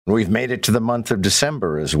We've made it to the month of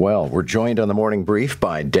December as well. We're joined on the Morning Brief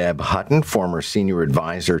by Deb Hutton, former senior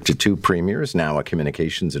advisor to two premiers, now a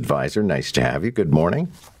communications advisor. Nice to have you. Good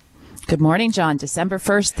morning. Good morning, John. December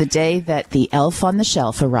 1st, the day that the elf on the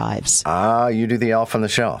shelf arrives. Ah, you do the elf on the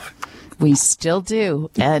shelf. We still do.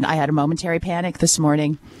 And I had a momentary panic this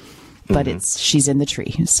morning, but she's in the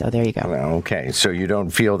tree. So there you go. Okay. So you don't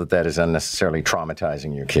feel that is unnecessarily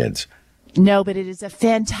traumatizing your kids? No, but it is a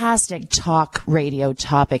fantastic talk radio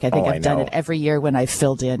topic. I think I've done it every year when I've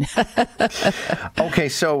filled in. Okay,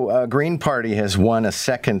 so Green Party has won a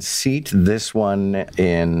second seat, this one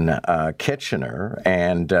in Kitchener,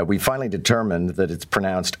 and we finally determined that it's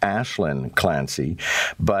pronounced Ashlyn Clancy,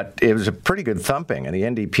 but it was a pretty good thumping, and the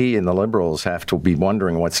NDP and the Liberals have to be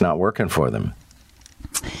wondering what's not working for them.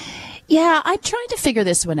 Yeah, I'm trying to figure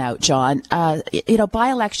this one out, John.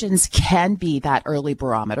 By-elections can be that early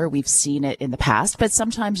barometer. We've seen it in the past, but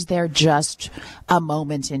sometimes they're just a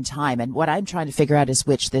moment in time. And what I'm trying to figure out is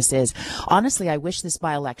which this is. Honestly, I wish this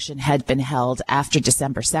by-election had been held after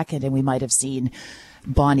December 2nd, and we might have seen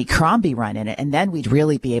Bonnie Crombie run in it, and then we'd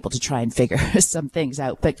really be able to try and figure some things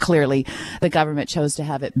out. But clearly, the government chose to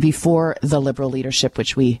have it before the Liberal leadership,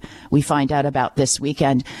 which we find out about this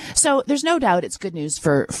weekend. So there's no doubt it's good news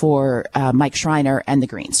for Mike Schreiner and the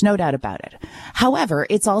Greens, no doubt about it. However,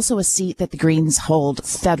 it's also a seat that the Greens hold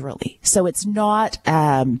federally, so it's not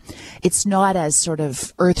as sort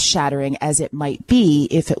of earth-shattering as it might be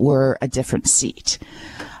if it were a different seat.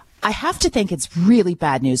 I have to think it's really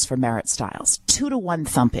bad news for Marit Stiles. 2-1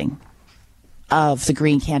 thumping of the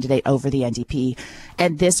Green candidate over the NDP,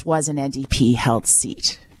 and this was an NDP-held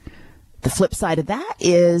seat. The flip side of that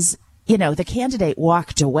is, the candidate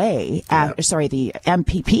walked away, the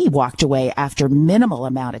MPP walked away after minimal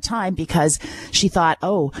amount of time because she thought,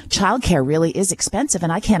 childcare really is expensive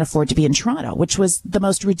and I can't afford to be in Toronto, which was the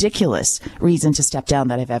most ridiculous reason to step down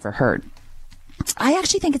that I've ever heard. I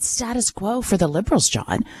actually think it's status quo for the Liberals,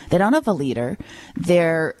 John. They don't have a leader.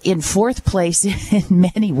 They're in fourth place in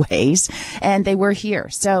many ways, and they were here.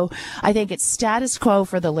 So I think it's status quo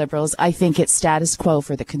for the Liberals. I think it's status quo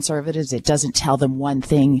for the Conservatives. It doesn't tell them one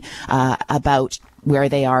thing about where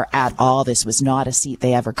they are at all. This was not a seat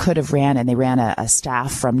they ever could have ran, and they ran a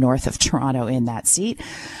staff from north of Toronto in that seat.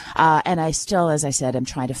 And I still, as I said, am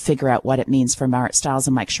trying to figure out what it means for Marit Stiles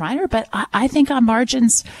and Mike Schreiner, but I think on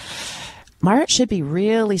margins, Marit should be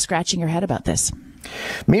really scratching her head about this.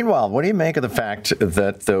 Meanwhile, what do you make of the fact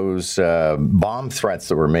that those bomb threats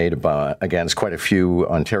that were made against quite a few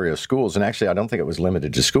Ontario schools, and actually I don't think it was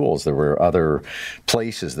limited to schools, there were other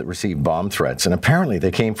places that received bomb threats, and apparently they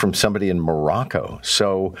came from somebody in Morocco.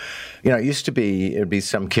 So, it used to be, it'd be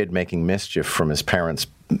some kid making mischief from his parents'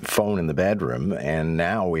 phone in the bedroom, and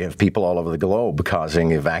now we have people all over the globe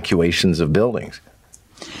causing evacuations of buildings.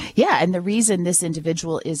 Yeah, and the reason this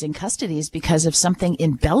individual is in custody is because of something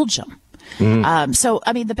in Belgium.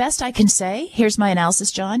 The best I can say, here's my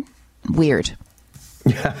analysis, John, weird.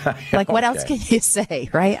 What else can you say,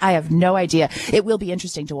 right? I have no idea. It will be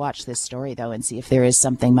interesting to watch this story, though, and see if there is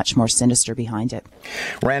something much more sinister behind it.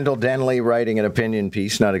 Randall Denley writing an opinion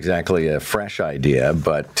piece, not exactly a fresh idea,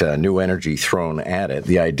 but new energy thrown at it.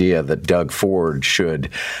 The idea that Doug Ford should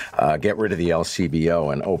get rid of the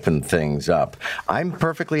LCBO and open things up. I'm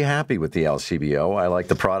perfectly happy with the LCBO. I like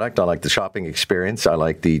the product. I like the shopping experience. I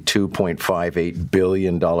like the $2.58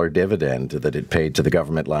 billion dividend that it paid to the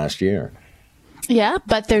government last year. Yeah,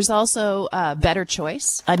 but there's also a better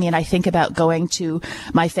choice. I mean, I think about going to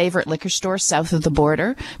my favorite liquor store south of the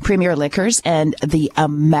border, Premier Liquors, and the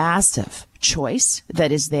massive choice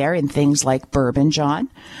that is there in things like bourbon, John.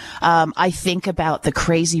 I think about the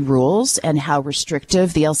crazy rules and how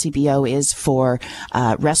restrictive the LCBO is for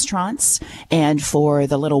restaurants and for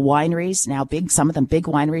the little wineries, now some of them big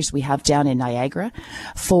wineries we have down in Niagara,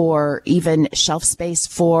 for even shelf space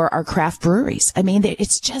for our craft breweries. I mean,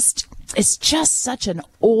 it's just such an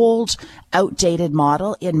old, outdated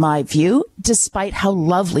model, in my view, despite how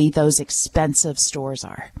lovely those expensive stores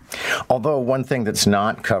are. Although one thing that's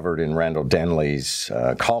not covered in Randall Denley's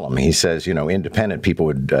column, he says, independent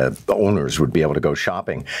people owners would be able to go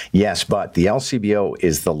shopping. Yes, but the LCBO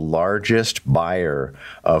is the largest buyer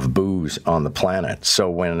of booze on the planet. So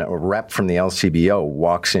when a rep from the LCBO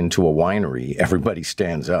walks into a winery, everybody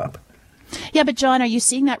stands up. Yeah, but John, are you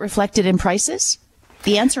seeing that reflected in prices?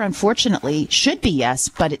 The answer, unfortunately, should be yes,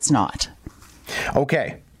 but it's not.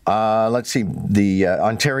 Okay. Let's see. The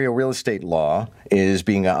Ontario real estate law is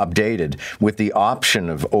being updated with the option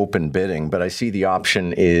of open bidding, but I see the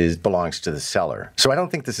option belongs to the seller. So I don't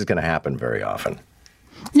think this is going to happen very often.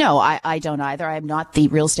 No, I don't either. I'm not the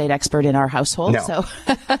real estate expert in our household. No. So,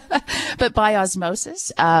 but by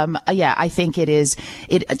osmosis, I think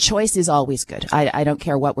a choice is always good. I don't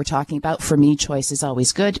care what we're talking about. For me, choice is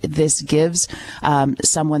always good. This gives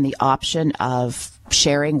someone the option of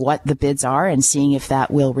sharing what the bids are and seeing if that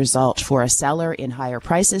will result for a seller in higher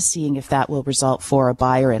prices, seeing if that will result for a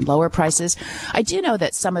buyer in lower prices. I do know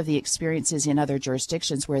that some of the experiences in other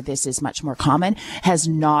jurisdictions where this is much more common has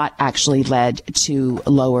not actually led to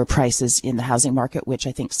lower prices in the housing market, which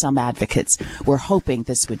I think some advocates were hoping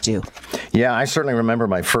this would do. Yeah, I certainly remember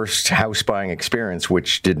my first house buying experience,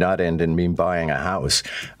 which did not end in me buying a house.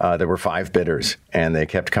 There were 5 bidders, and they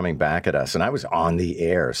kept coming back at us. And I was on the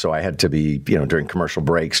air, so I had to be, during commercial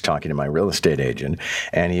breaks talking to my real estate agent.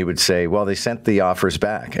 And he would say, well, they sent the offers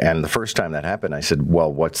back. And the first time that happened, I said,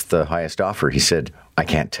 well, what's the highest offer? He said, I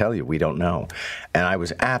can't tell you. We don't know. And I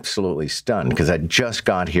was absolutely stunned because I just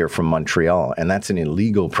got here from Montreal, and that's an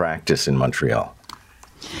illegal practice in Montreal.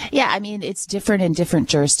 Yeah, I mean, it's different in different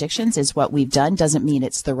jurisdictions is what we've done. Doesn't mean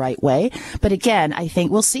it's the right way. But again, I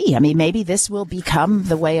think we'll see. I mean, maybe this will become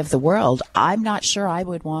the way of the world. I'm not sure I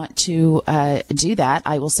would want to do that.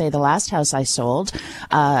 I will say the last house I sold,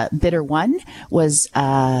 bidder 1 was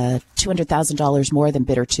 $200,000 more than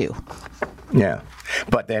bidder 2. Yeah.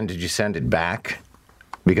 But then did you send it back?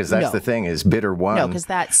 Because that's No. The thing is bidder 1 No, because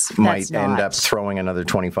that's might not. end up throwing another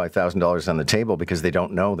 $25,000 on the table because they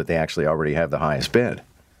don't know that they actually already have the highest bid.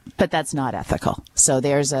 But that's not ethical. So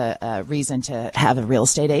there's a reason to have a real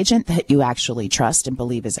estate agent that you actually trust and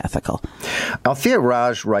believe is ethical. Althea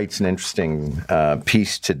Raj writes an interesting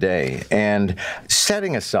piece today. And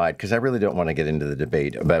setting aside, because I really don't want to get into the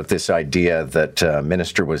debate about this idea that a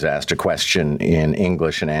minister was asked a question in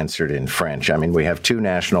English and answered in French. I mean, we have 2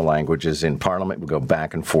 national languages in Parliament. We go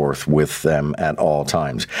back and forth with them at all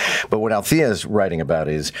times. But what Althea is writing about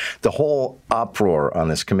is the whole uproar on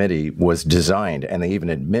this committee was designed, and they even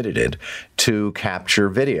admitted it, to capture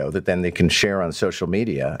video that then they can share on social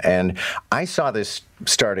media. And I saw this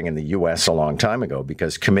starting in the U.S. a long time ago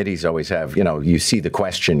because committees always have, you see the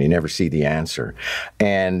question, you never see the answer.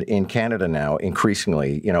 And in Canada now,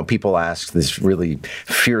 increasingly, people ask this really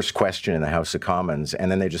fierce question in the House of Commons, and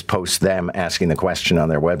then they just post them asking the question on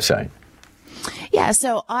their website. Yeah,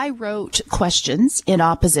 so I wrote questions in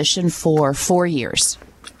opposition for 4 years.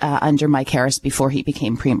 Under Mike Harris before he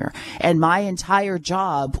became premier. And my entire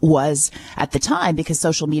job was, at the time, because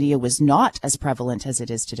social media was not as prevalent as it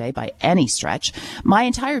is today by any stretch, my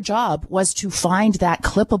entire job was to find that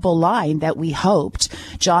clippable line that we hoped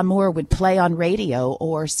John Moore would play on radio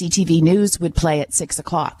or CTV News would play at 6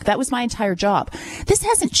 o'clock. That was my entire job. This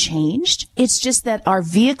hasn't changed. It's just that our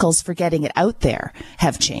vehicles for getting it out there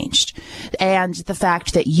have changed. And the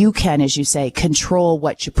fact that you can, as you say, control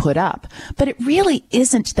what you put up. But it really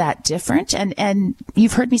isn't that different. And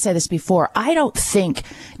you've heard me say this before. I don't think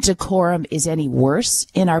decorum is any worse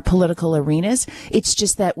in our political arenas. It's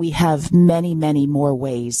just that we have many, many more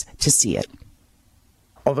ways to see it.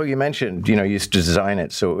 Although you mentioned, you used to design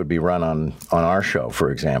it so it would be run on our show,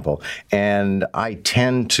 for example, and I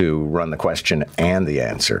tend to run the question and the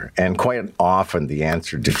answer, and quite often the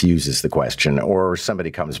answer diffuses the question, or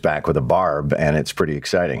somebody comes back with a barb, and it's pretty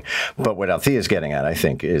exciting. But what Althea is getting at, I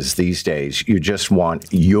think, is these days you just want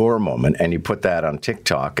your moment, and you put that on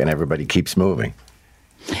TikTok, and everybody keeps moving.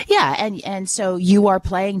 Yeah, and so you are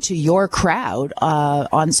playing to your crowd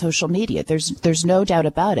on social media. There's no doubt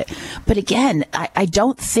about it. But again, I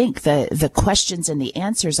don't think the questions and the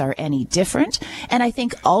answers are any different. And I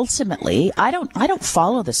think ultimately, I don't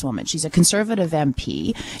follow this woman. She's a conservative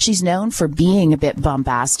MP. She's known for being a bit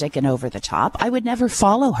bombastic and over the top. I would never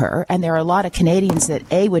follow her. And there are a lot of Canadians that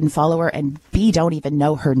A, wouldn't follow her, and B, don't even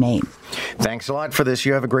know her name. Thanks a lot for this.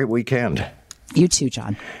 You have a great weekend. You too,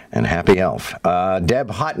 John. And happy Elf. Deb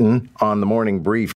Hutton on the Morning Brief.